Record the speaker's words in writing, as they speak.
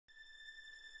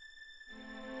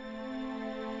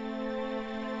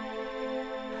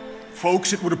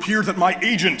folks, it would appear that my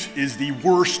agent is the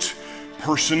worst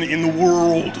person in the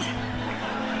world.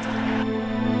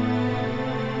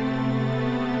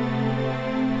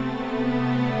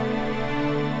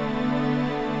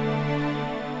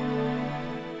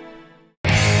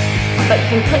 But you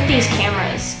can put these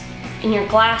cameras in your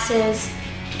glasses,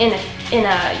 in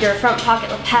your front pocket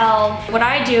lapel. What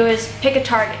I do is pick a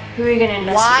target. Who are you going to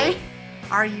investigate? Why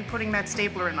are you putting that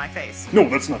stapler in my face? No,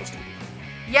 that's not a stapler.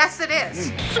 Yes, it is.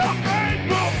 You're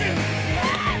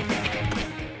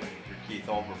Keith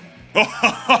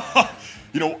Olbermann.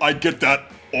 You know, I get that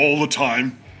all the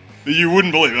time. You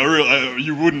wouldn't believe it.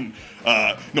 You wouldn't.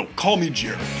 No, call me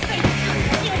Jerry.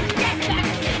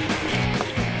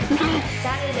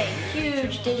 That is a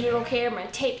huge digital camera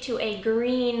taped to a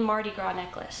green Mardi Gras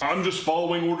necklace. I'm just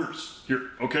following orders here,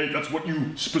 okay? That's what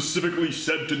you specifically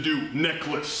said to do.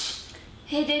 Necklace.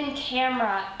 Hidden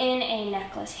camera in a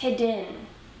necklace. Hidden.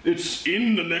 It's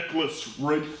in the necklace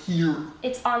right here.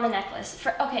 It's on the necklace.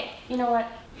 Okay, you know what?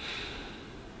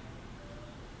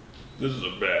 This is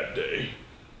a bad day.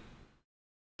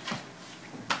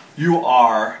 You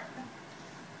are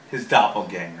his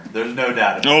doppelganger. There's no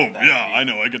doubt about that. Oh, yeah, I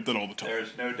know. I get that all the time.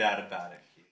 There's no doubt about it.